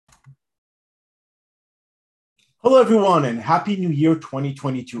Hello, everyone, and Happy New Year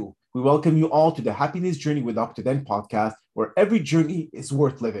 2022. We welcome you all to the Happiness Journey with Dr. Dan podcast, where every journey is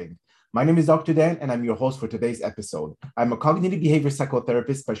worth living. My name is Dr. Dan, and I'm your host for today's episode. I'm a cognitive behavior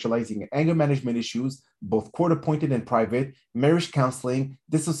psychotherapist specializing in anger management issues, both court appointed and private, marriage counseling,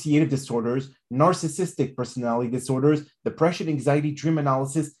 dissociative disorders, narcissistic personality disorders, depression, anxiety, dream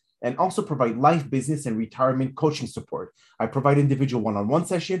analysis, and also provide life, business, and retirement coaching support. I provide individual one-on-one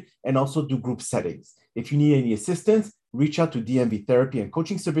session and also do group settings. If you need any assistance, reach out to DMV Therapy and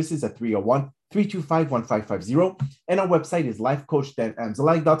Coaching Services at 301-325-1550. And our website is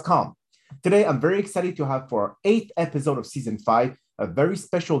lifecoachdanamzalai.com. Today, I'm very excited to have for our 8th episode of Season 5, a very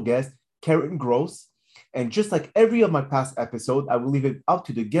special guest, Karen Gross. And just like every of my past episodes, I will leave it up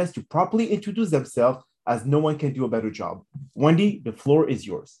to the guests to properly introduce themselves, as no one can do a better job. Wendy, the floor is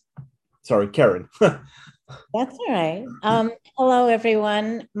yours. Sorry, Karen. That's all right. Hello,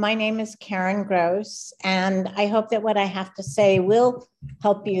 everyone. My name is Karen Gross, and I hope that what I have to say will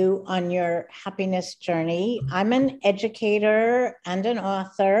help you on your happiness journey. I'm an educator and an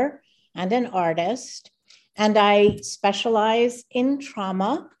author and an artist, and I specialize in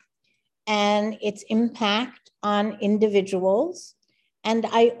trauma and its impact on individuals. And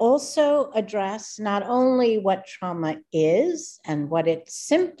I also address not only what trauma is and what its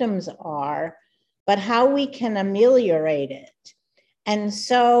symptoms are, but how we can ameliorate it. And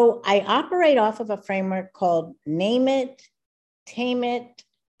so I operate off of a framework called name it, tame it,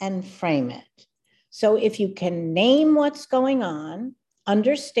 and frame it. So if you can name what's going on,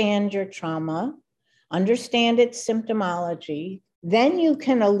 understand your trauma, understand its symptomology, then you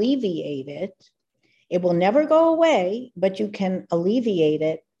can alleviate it. It will never go away, but you can alleviate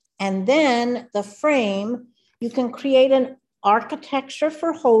it. And then the frame, you can create an architecture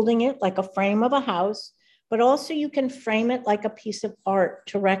for holding it like a frame of a house, but also you can frame it like a piece of art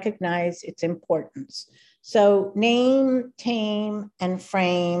to recognize its importance. So name, tame, and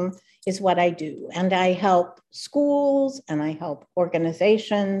frame is what I do. And I help schools and I help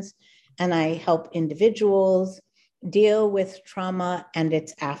organizations and I help individuals deal with trauma and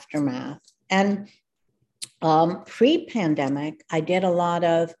its aftermath. And pre-pandemic, I did a lot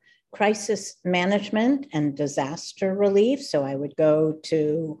of crisis management and disaster relief. So I would go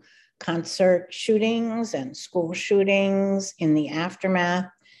to concert shootings and school shootings in the aftermath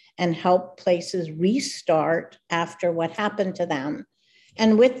and help places restart after what happened to them.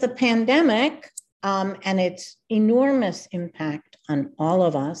 And with the pandemic and its enormous impact on all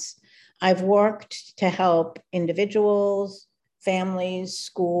of us, I've worked to help individuals, families,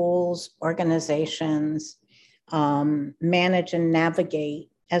 schools, organizations manage and navigate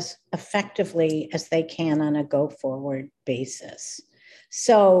as effectively as they can on a go-forward basis.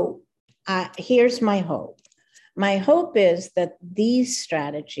 So here's my hope. My hope is that these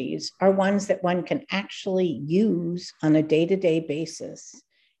strategies are ones that one can actually use on a day-to-day basis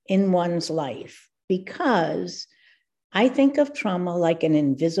in one's life, because I think of trauma like an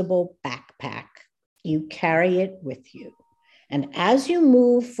invisible backpack. You carry it with you. And as you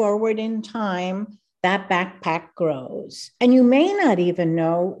move forward in time, that backpack grows. And you may not even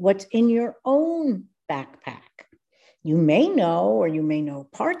know what's in your own backpack. You may know, or you may know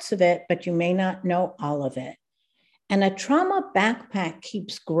parts of it, but you may not know all of it. And a trauma backpack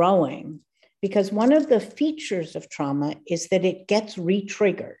keeps growing because one of the features of trauma is that it gets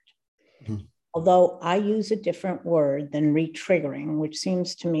re-triggered. Mm-hmm. Although I use a different word than re-triggering, which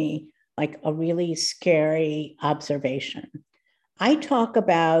seems to me like a really scary observation. I talk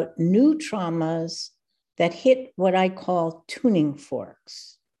about new traumas that hit what I call tuning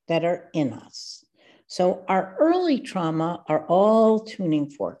forks that are in us. So our early trauma are all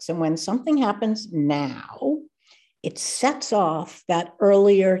tuning forks. And when something happens now, it sets off that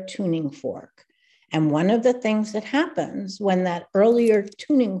earlier tuning fork. And one of the things that happens when that earlier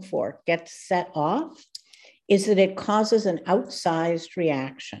tuning fork gets set off is that it causes an outsized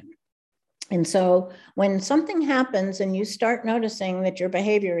reaction. And so when something happens and you start noticing that your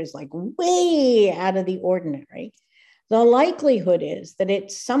behavior is like way out of the ordinary, the likelihood is that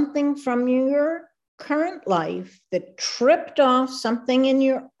it's something from your current life that tripped off something in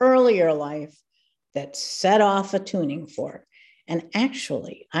your earlier life that set off a tuning fork. And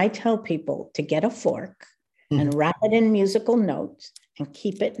actually, I tell people to get a fork and wrap it in musical notes and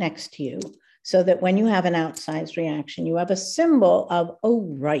keep it next to you so that when you have an outsized reaction, you have a symbol of,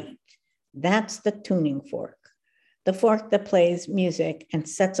 oh, right. That's the tuning fork, the fork that plays music and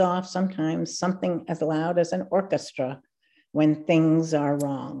sets off sometimes something as loud as an orchestra when things are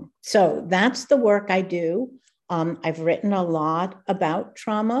wrong. So that's the work I do. I've written a lot about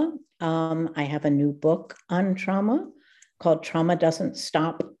trauma. I have a new book on trauma called Trauma Doesn't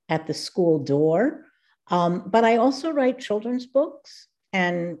Stop at the School Door. But I also write children's books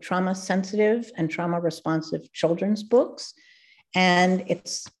and trauma sensitive and trauma responsive children's books. And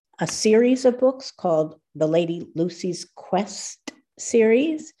it's a series of books called the Lady Lucy's Quest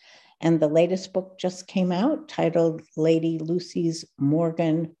series. And the latest book just came out titled Lady Lucy's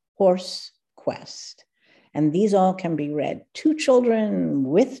Morgan Horse Quest. And these all can be read to children,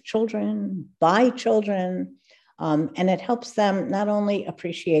 with children, by children. And it helps them not only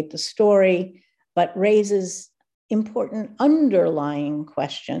appreciate the story, but raises important underlying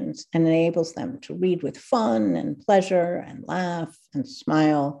questions and enables them to read with fun and pleasure and laugh and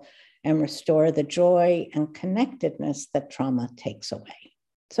smile and restore the joy and connectedness that trauma takes away.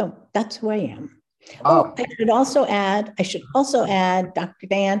 So that's who I am. Wow. I should also add, Dr.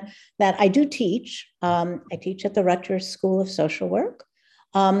 Dan, that I do teach. I teach at the Rutgers School of Social Work,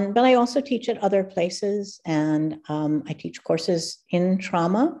 but I also teach at other places, and I teach courses in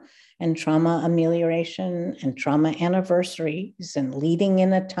trauma and trauma amelioration and trauma anniversaries and leading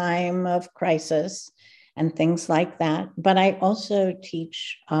in a time of crisis and things like that. But I also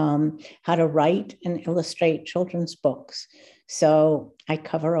teach how to write and illustrate children's books. So I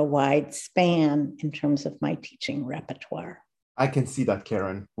cover a wide span in terms of my teaching repertoire. I can see that,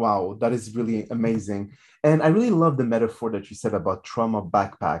 Karen. Wow, that is really amazing. And I really love the metaphor that you said about trauma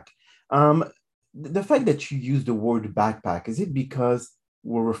backpack. The fact that you use the word backpack, is it because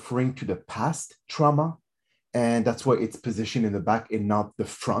we're referring to the past trauma and that's why it's positioned in the back and not the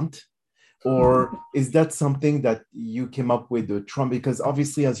front? Or is that something that you came up with, the trauma? Because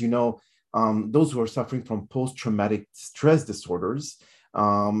obviously, as you know, those who are suffering from post-traumatic stress disorders,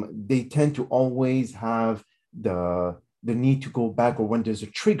 they tend to always have the need to go back, or when there's a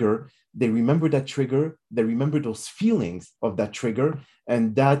trigger, they remember that trigger, they remember those feelings of that trigger,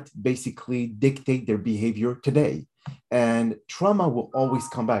 and that basically dictate their behavior today. And trauma will always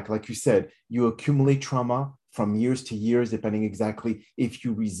come back. Like you said, you accumulate trauma from years to years, depending exactly if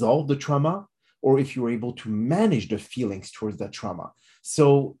you resolve the trauma or if you're able to manage the feelings towards that trauma.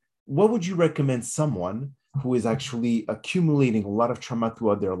 So what would you recommend someone who is actually accumulating a lot of trauma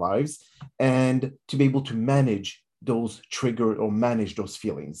throughout their lives and to be able to manage those trigger or manage those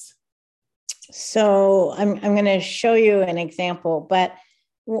feelings? So I'm going to show you an example, but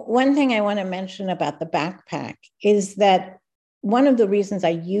one thing I want to mention about the backpack is that one of the reasons I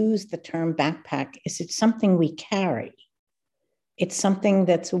use the term backpack is it's something we carry. It's something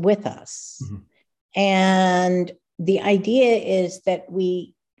that's with us. Mm-hmm. And the idea is that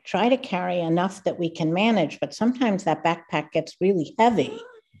we try to carry enough that we can manage, but sometimes that backpack gets really heavy.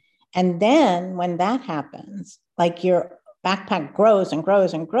 And then when that happens, like your backpack grows and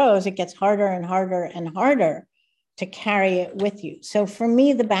grows and grows, it gets harder and harder and harder to carry it with you. So for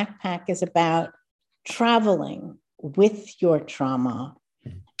me, the backpack is about traveling with your trauma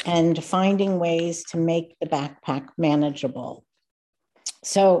and finding ways to make the backpack manageable.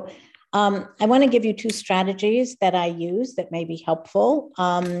 So I want to give you two strategies that I use that may be helpful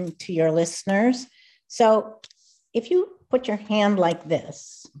to your listeners. So if you put your hand like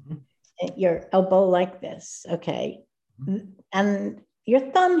this, mm-hmm. your elbow like this, okay, mm-hmm. and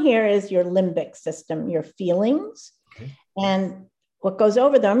your thumb here is your limbic system, your feelings, okay. And what goes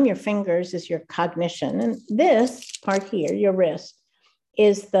over them, your fingers, is your cognition. And this part here, your wrist,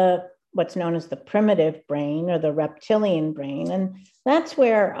 is what's known as the primitive brain or the reptilian brain. And that's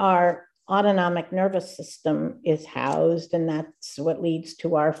where our autonomic nervous system is housed. And that's what leads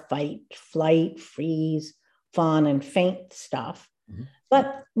to our fight, flight, freeze, fawn, and faint stuff. Mm-hmm.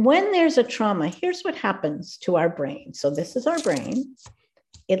 But when there's a trauma, here's what happens to our brain. So this is our brain.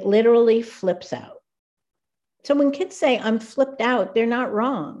 It literally flips out. So when kids say, I'm flipped out, they're not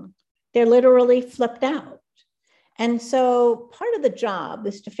wrong. They're literally flipped out. And so part of the job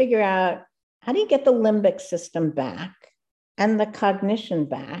is to figure out, how do you get the limbic system back and the cognition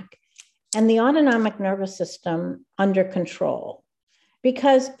back and the autonomic nervous system under control?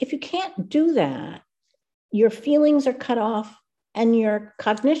 Because if you can't do that, your feelings are cut off and your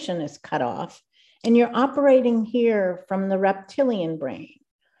cognition is cut off, and you're operating here from the reptilian brain.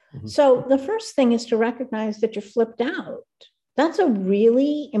 Mm-hmm. So the first thing is to recognize that you're flipped out. That's a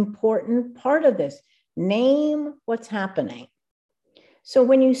really important part of this. Name what's happening. So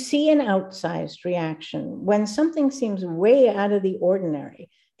when you see an outsized reaction, when something seems way out of the ordinary,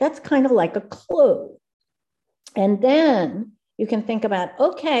 that's kind of like a clue. And then you can think about,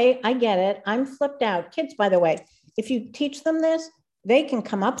 okay, I get it. I'm flipped out. Kids, by the way, if you teach them this, they can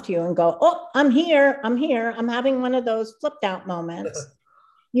come up to you and go, oh, I'm here. I'm having one of those flipped out moments.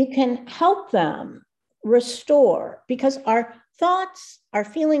 You can help them restore, because our thoughts, our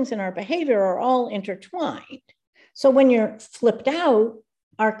feelings, and our behavior are all intertwined. So when you're flipped out,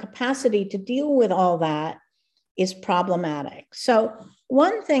 our capacity to deal with all that is problematic. So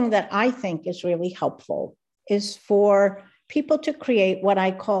one thing that I think is really helpful is for people to create what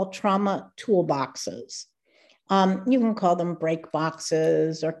I call trauma toolboxes. You can call them break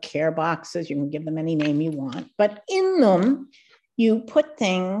boxes or care boxes. You can give them any name you want. But in them, you put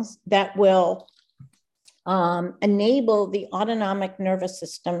things that will enable the autonomic nervous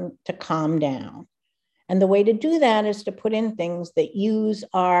system to calm down. And the way to do that is to put in things that use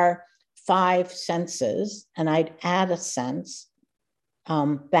our five senses, and I'd add a sense,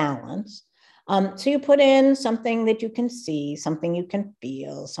 balance. So you put in something that you can see, something you can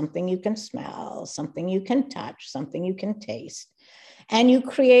feel, something you can smell, something you can touch, something you can taste, and you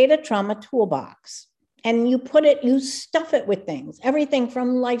create a trauma toolbox. And you stuff it with things, everything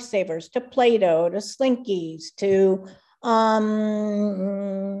from lifesavers to Play-Doh to Slinkies to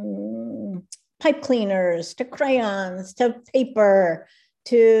pipe cleaners to crayons to paper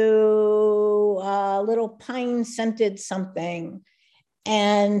to little pine scented something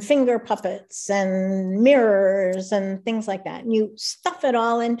and finger puppets and mirrors and things like that. And you stuff it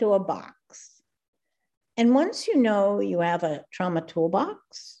all into a box. And once you know you have a trauma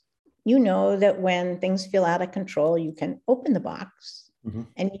toolbox, you know that when things feel out of control, you can open the box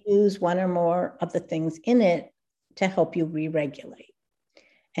and use one or more of the things in it to help you re-regulate.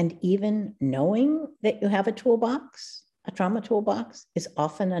 And even knowing that you have a toolbox, a trauma toolbox, is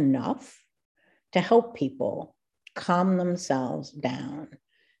often enough to help people calm themselves down.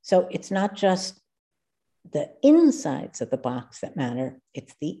 So it's not just the insides of the box that matter,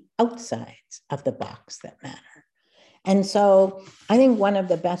 it's the outsides of the box that matter. And so I think one of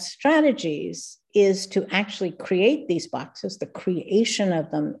the best strategies is to actually create these boxes. The creation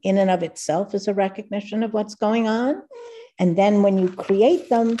of them in and of itself is a recognition of what's going on. And then when you create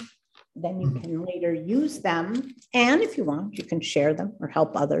them, then you can later use them. And if you want, you can share them or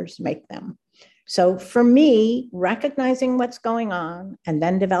help others make them. So for me, recognizing what's going on and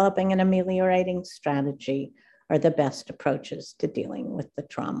then developing an ameliorating strategy are the best approaches to dealing with the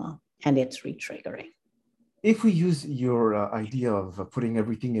trauma and its retriggering. If we use your idea of putting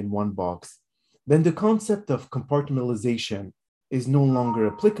everything in one box, then the concept of compartmentalization is no longer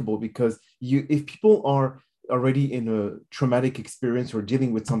applicable, because if people are already in a traumatic experience or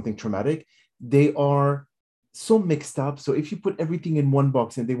dealing with something traumatic, they are so mixed up. So if you put everything in one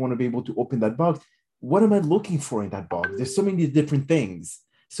box and they want to be able to open that box, what am I looking for in that box? There's so many different things.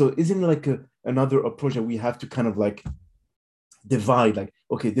 So isn't it like another approach that we have to kind of like divide, like,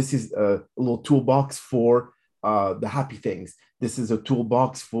 okay, this is a little toolbox for the happy things. This is a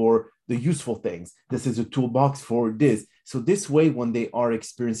toolbox for the useful things. This is a toolbox for this. So this way, when they are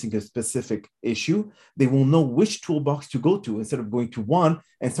experiencing a specific issue, they will know which toolbox to go to instead of going to one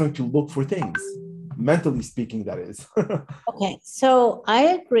and starting to look for things. Mentally speaking, that is. Okay, so I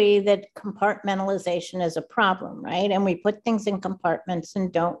agree that compartmentalization is a problem, right? And we put things in compartments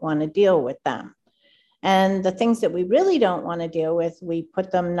and don't want to deal with them. And the things that we really don't want to deal with, we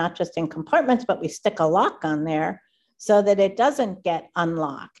put them not just in compartments, but we stick a lock on there so that it doesn't get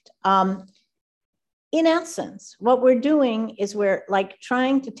unlocked. In essence, what we're doing is we're like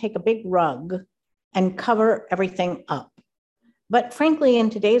trying to take a big rug and cover everything up. But frankly, in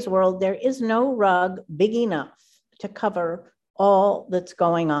today's world, there is no rug big enough to cover all that's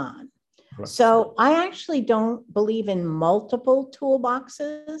going on. Right. So I actually don't believe in multiple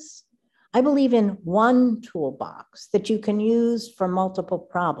toolboxes. I believe in one toolbox that you can use for multiple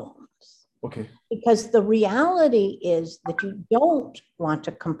problems. Okay. Because the reality is that you don't want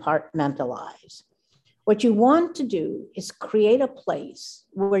to compartmentalize. What you want to do is create a place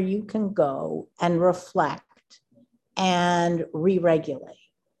where you can go and reflect and re-regulate.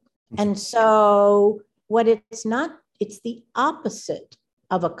 And so it's the opposite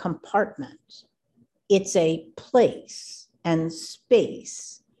of a compartment. It's a place and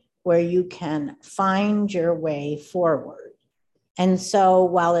space where you can find your way forward. And so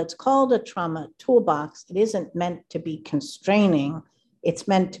while it's called a trauma toolbox, it isn't meant to be constraining. It's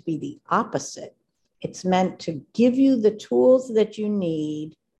meant to be the opposite. It's meant to give you the tools that you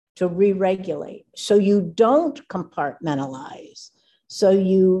need to re-regulate. So you don't compartmentalize. So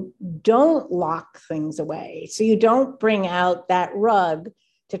you don't lock things away. So you don't bring out that rug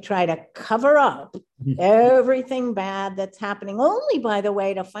to try to cover up everything bad that's happening, only, by the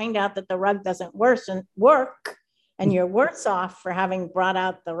way, to find out that the rug doesn't work, and you're worse off for having brought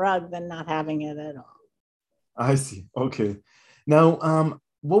out the rug than not having it at all. I see. Okay. Now,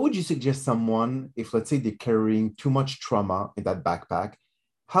 what would you suggest someone, if let's say they're carrying too much trauma in that backpack,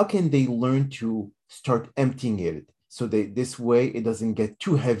 how can they learn to start emptying it so this way it doesn't get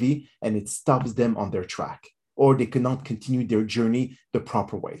too heavy and it stops them on their track? or they cannot continue their journey the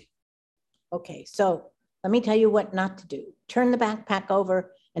proper way. Okay, so let me tell you what not to do. Turn the backpack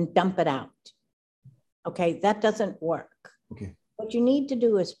over and dump it out. Okay, that doesn't work. Okay. What you need to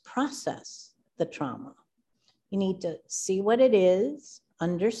do is process the trauma. You need to see what it is,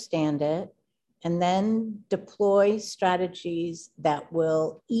 understand it, and then deploy strategies that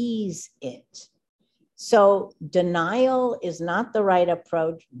will ease it. So denial is not the right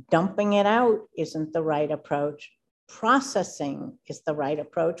approach. Dumping it out isn't the right approach. Processing is the right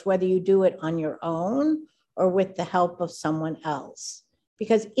approach, whether you do it on your own or with the help of someone else.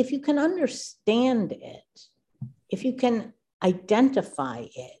 Because if you can understand it, if you can identify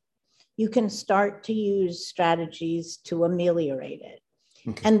it, you can start to use strategies to ameliorate it.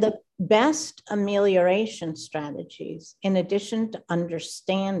 Okay. And the best amelioration strategies, in addition to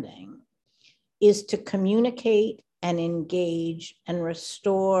understanding, is to communicate and engage and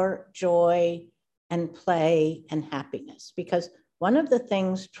restore joy and play and happiness. Because one of the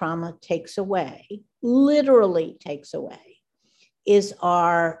things trauma takes away, literally takes away, is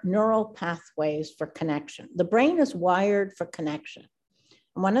our neural pathways for connection. The brain is wired for connection.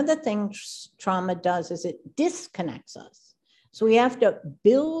 And one of the things trauma does is it disconnects us. So we have to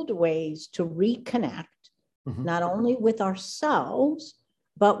build ways to reconnect, not only with ourselves,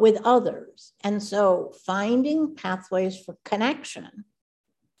 but with others. And so finding pathways for connection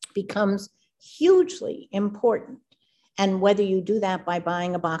becomes hugely important. And whether you do that by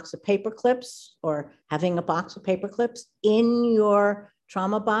buying a box of paper clips or having a box of paper clips in your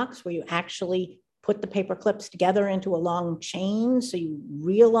trauma box where you actually put the paper clips together into a long chain so you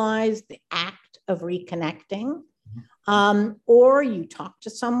realize the act of reconnecting, or you talk to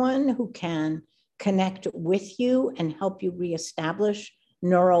someone who can connect with you and help you reestablish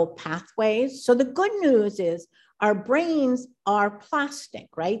neural pathways. So the good news is our brains are plastic,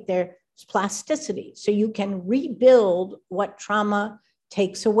 right? There's plasticity. So you can rebuild what trauma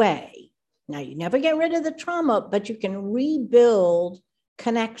takes away. Now, you never get rid of the trauma, but you can rebuild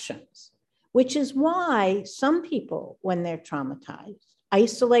connections, which is why some people, when they're traumatized,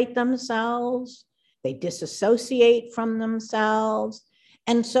 isolate themselves, they disassociate from themselves.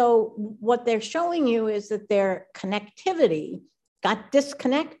 And so what they're showing you is that their connectivity got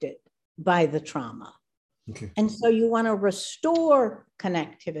disconnected by the trauma. Okay. And so you want to restore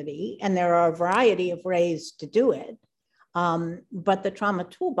connectivity, and there are a variety of ways to do it, but the trauma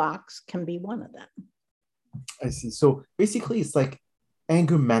toolbox can be one of them. I see. So basically it's like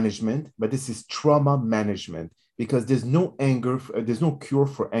anger management, but this is trauma management because there's no anger, there's no cure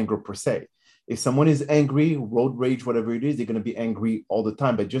for anger per se. If someone is angry, road rage, whatever it is, they're going to be angry all the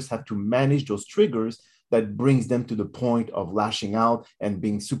time, but just have to manage those triggers that brings them to the point of lashing out and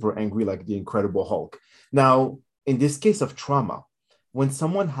being super angry like the Incredible Hulk. Now, in this case of trauma, when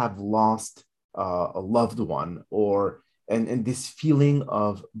someone have lost a loved one and this feeling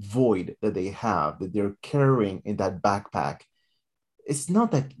of void that they have, that they're carrying in that backpack, it's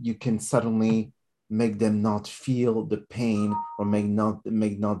not that you can suddenly make them not feel the pain or make not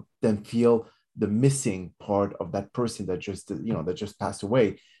them feel the missing part of that person that just passed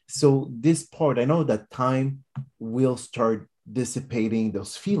away. So this part, I know that time will start dissipating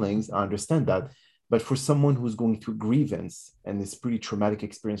those feelings. I understand that. But for someone who's going through grievance and it's pretty traumatic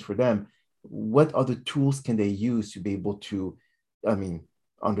experience for them, what other tools can they use to be able to,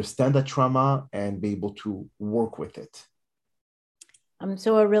 understand that trauma and be able to work with it?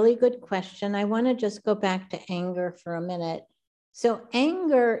 So a really good question. I want to just go back to anger for a minute. So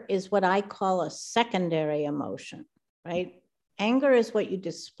anger is what I call a secondary emotion, right? Anger is what you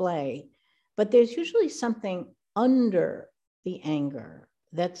display, but there's usually something under the anger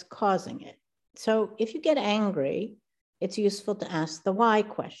that's causing it. So if you get angry, it's useful to ask the why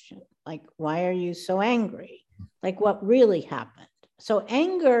question, like, why are you so angry? Like, what really happened? So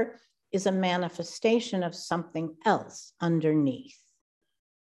anger is a manifestation of something else underneath.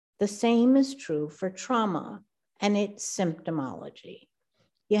 The same is true for trauma and its symptomology.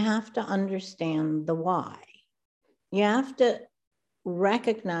 You have to understand the why. You have to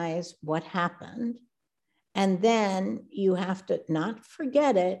recognize what happened, and then you have to not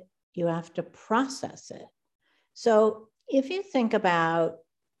forget it, you have to process it. So if you think about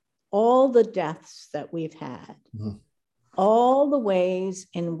all the deaths that we've had, all the ways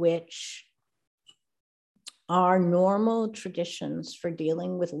in which our normal traditions for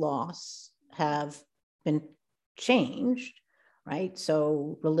dealing with loss have been changed, right?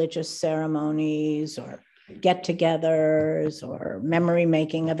 So religious ceremonies or get-togethers or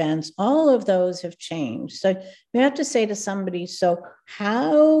memory-making events, all of those have changed. So you have to say to somebody, so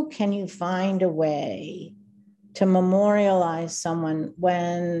how can you find a way to memorialize someone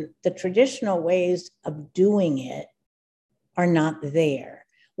when the traditional ways of doing it are not there?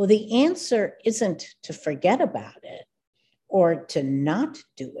 Well, the answer isn't to forget about it or to not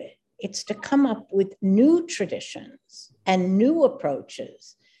do it. It's to come up with new traditions and new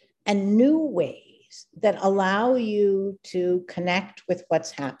approaches and new ways that allow you to connect with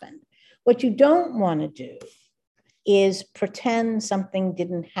what's happened. What you don't want to do is pretend something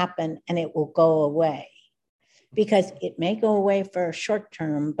didn't happen and it will go away, because it may go away for a short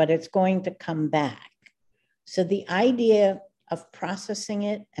term, but it's going to come back. So the idea of processing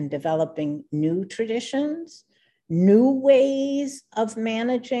it and developing new traditions, new ways of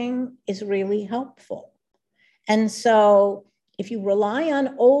managing is really helpful. And so if you rely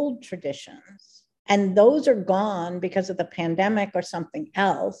on old traditions and those are gone because of the pandemic or something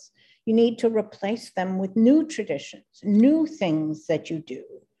else, you need to replace them with new traditions, new things that you do.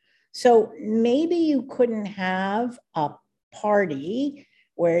 So maybe you couldn't have a party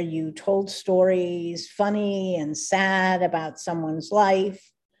where you told stories funny and sad about someone's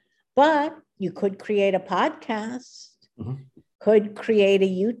life, but you could create a podcast, could create a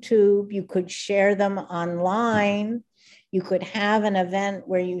YouTube, you could share them online, you could have an event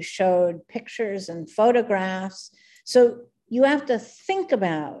where you showed pictures and photographs. So you have to think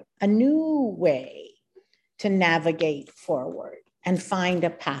about a new way to navigate forward and find a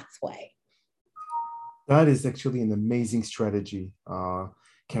pathway. That is actually an amazing strategy,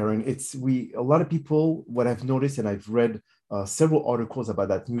 Karen. A lot of people, what I've noticed, and I've read several articles about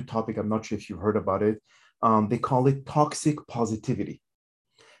that new topic. I'm not sure if you've heard about it. They call it toxic positivity,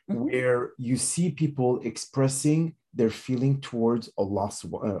 where you see people expressing their feeling towards a loss,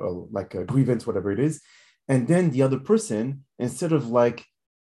 like a grievance, whatever it is. And then the other person, instead of like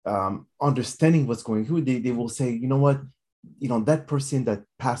understanding what's going through, they will say, you know what, that person that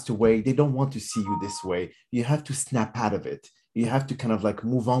passed away, they don't want to see you this way. You have to snap out of it. You have to kind of like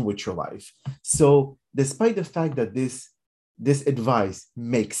move on with your life. So despite the fact that this advice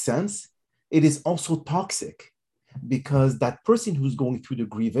makes sense, it is also toxic, because that person who's going through the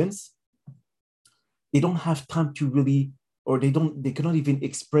grievance, they don't have time to really, or they cannot even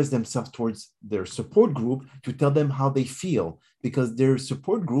express themselves towards their support group to tell them how they feel, because their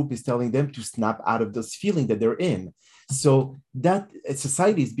support group is telling them to snap out of this feeling that they're in. So that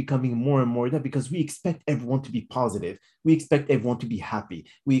society is becoming more and more that, because we expect everyone to be positive. We expect everyone to be happy.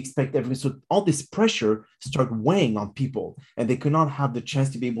 We expect everyone. So all this pressure start weighing on people, and they cannot have the chance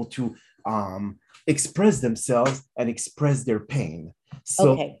to be able to express themselves and express their pain.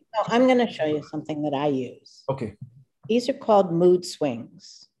 So, okay, so I'm going to show you something that I use. Okay. These are called mood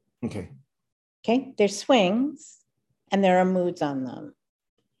swings. Okay. Okay, they're swings and there are moods on them.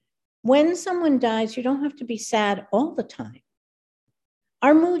 When someone dies, you don't have to be sad all the time.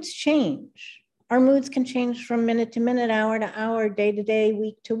 Our moods change. Our moods can change from minute to minute, hour to hour, day to day,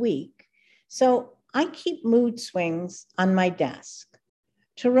 week to week. So I keep mood swings on my desk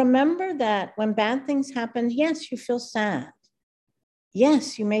to remember that when bad things happen, yes, you feel sad.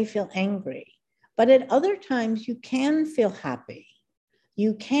 Yes, you may feel angry, but at other times you can feel happy.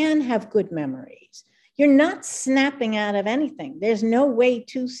 You can have good memories. You're not snapping out of anything. There's no way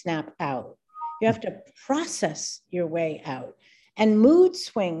to snap out. You have to process your way out. And mood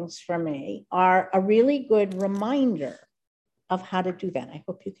swings for me are a really good reminder of how to do that. I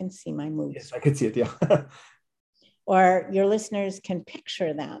hope you can see my mood swings. Yes, I can see it, yeah. Or your listeners can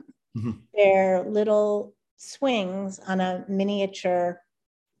picture them. They're little swings on a miniature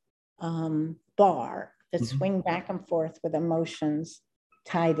bar that swing back and forth with emotions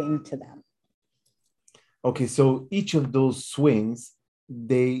tied into them. Okay, so each of those swings,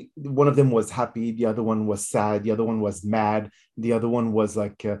 one of them was happy, the other one was sad, the other one was mad, the other one was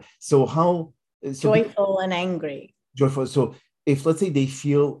like joyful and angry. Joyful. So if, let's say, they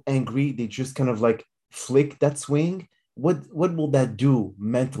feel angry, they just kind of like flick that swing, what will that do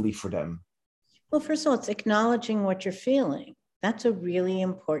mentally for them? Well, first of all, it's acknowledging what you're feeling. That's a really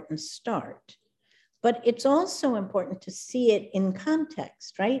important start. But it's also important to see it in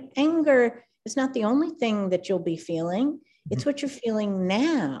context, right? Anger is not the only thing that you'll be feeling. It's what you're feeling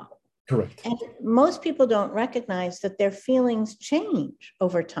now. Correct. And most people don't recognize that their feelings change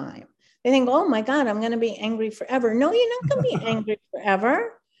over time. They think, oh my God, I'm going to be angry forever. No, you're not going to be angry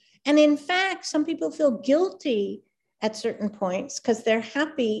forever. And in fact, some people feel guilty at certain points because they're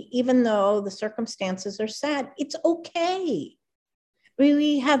happy, even though the circumstances are sad. It's okay.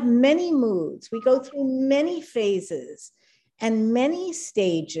 We have many moods. We go through many phases and many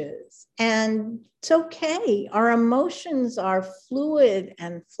stages, and it's okay. Our emotions are fluid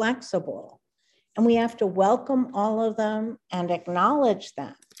and flexible, and we have to welcome all of them and acknowledge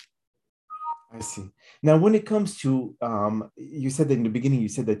them. I see. Now, when it comes to, you said that in the beginning, you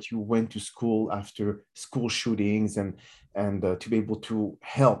said that you went to school after school shootings and to be able to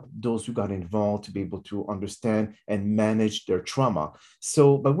help those who got involved to be able to understand and manage their trauma.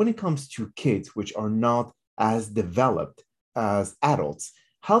 So, but when it comes to kids which are not as developed as adults,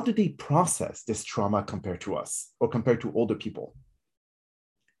 how do they process this trauma compared to us or compared to older people?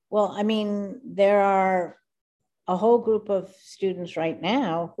 Well, I mean, there are a whole group of students right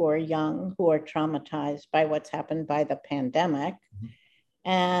now who are young, who are traumatized by what's happened by the pandemic. Mm-hmm.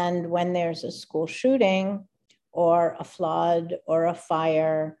 And when there's a school shooting or a flood or a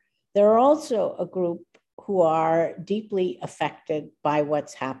fire, there are also a group who are deeply affected by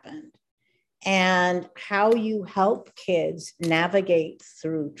what's happened. And how you help kids navigate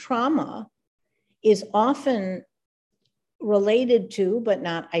through trauma is often related to, but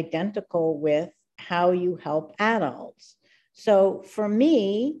not identical with, how you help adults. So for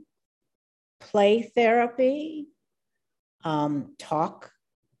me, play therapy, talk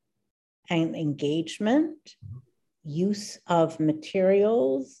and engagement, use of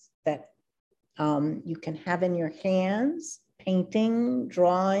materials that you can have in your hands, painting,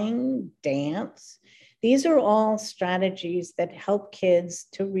 drawing, dance. These are all strategies that help kids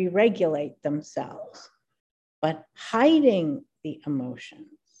to re-regulate themselves. But hiding the emotions,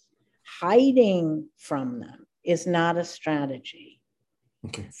 hiding from them is not a strategy.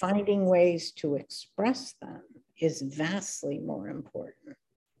 Okay. Finding ways to express them is vastly more important.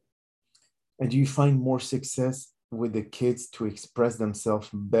 And do you find more success with the kids to express themselves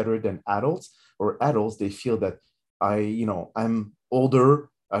better than adults, or adults, they feel that I'm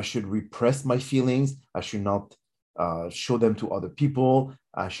older, I should repress my feelings, I should not show them to other people,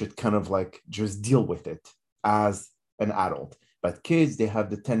 I should kind of like just deal with it as an adult? But kids, they have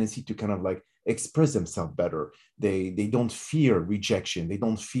the tendency to kind of like express themselves better. They don't fear rejection. They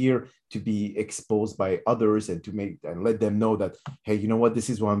don't fear to be exposed by others and to make and let them know that, hey, you know what, this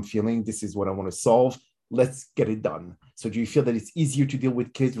is what I'm feeling. This is what I want to solve. Let's get it done. So do you feel that it's easier to deal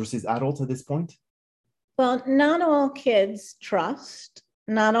with kids versus adults at this point? Well, not all kids trust.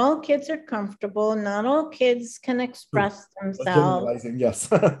 Not all kids are comfortable. Not all kids can express themselves. Yes.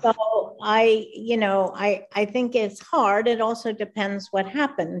 So I think it's hard. It also depends what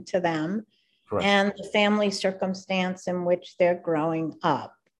happened to them. Correct. And the family circumstance in which they're growing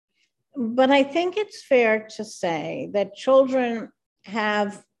up. But I think it's fair to say that children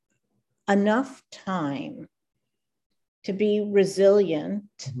have enough time to be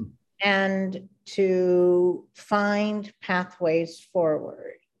resilient and to find pathways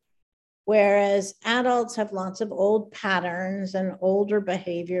forward. Whereas adults have lots of old patterns and older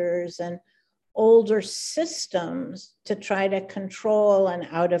behaviors and older systems to try to control an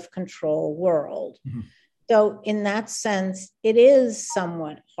out of control world. Mm-hmm. So in that sense, it is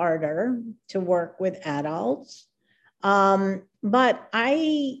somewhat harder to work with adults. But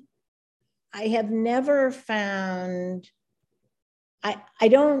I have never found, I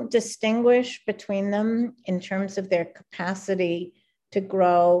don't distinguish between them in terms of their capacity to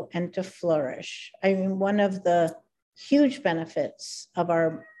grow and to flourish. I mean, one of the huge benefits of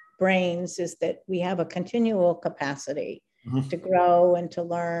our brains is that we have a continual capacity to grow and to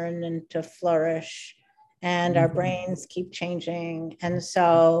learn and to flourish, and our brains keep changing. And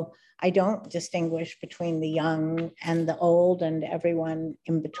so I don't distinguish between the young and the old and everyone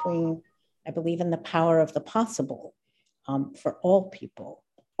in between. I believe in the power of the possible for all people,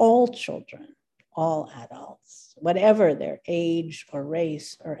 all children, all adults, whatever their age or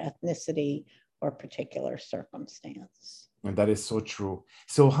race or ethnicity or particular circumstance. And that is so true.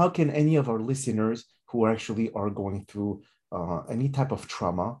 So how can any of our listeners who actually are going through any type of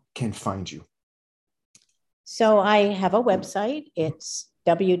trauma can find you? So I have a website. It's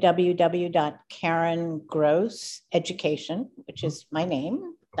www.karengrosseducation, which is my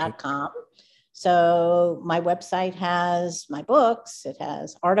name, .com. So my website has my books, it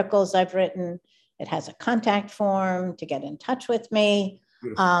has articles I've written, it has a contact form to get in touch with me.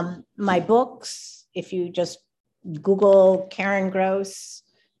 My books, if you just Google Karen Gross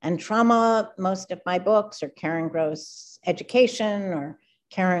and trauma, most of my books are Karen Gross Education or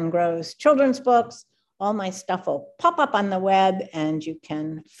Karen Gross Children's Books. All my stuff will pop up on the web and you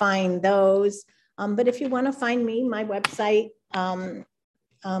can find those. But if you want to find me, my website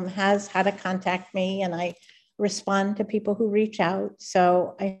has how to contact me, and I respond to people who reach out.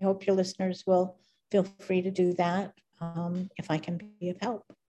 So I hope your listeners will feel free to do that if I can be of help.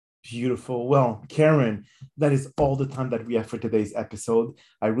 Beautiful. Well, Karen, that is all the time that we have for today's episode.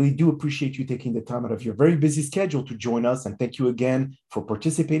 I really do appreciate you taking the time out of your very busy schedule to join us. And thank you again for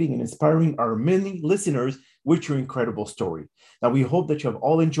participating and inspiring our many listeners with your incredible story. Now, we hope that you have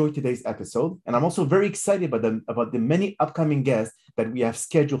all enjoyed today's episode. And I'm also very excited about the many upcoming guests that we have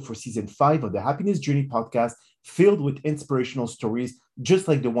scheduled for season 5 of the Happiness Journey podcast, filled with inspirational stories, just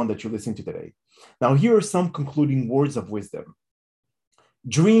like the one that you listened to today. Now, here are some concluding words of wisdom.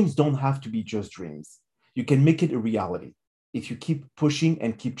 Dreams don't have to be just dreams. You can make it a reality. If you keep pushing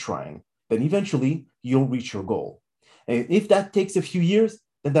and keep trying, then eventually you'll reach your goal. And if that takes a few years,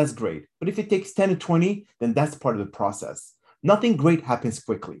 then that's great. But if it takes 10 to 20, then that's part of the process. Nothing great happens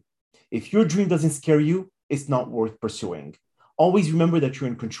quickly. If your dream doesn't scare you, it's not worth pursuing. Always remember that you're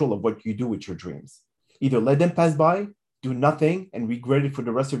in control of what you do with your dreams. Either let them pass by, do nothing, and regret it for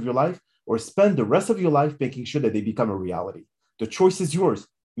the rest of your life, or spend the rest of your life making sure that they become a reality. The choice is yours.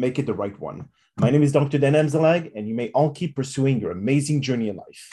 Make it the right one. My name is Dr. Dan Amzalag, and you may all keep pursuing your amazing journey in life.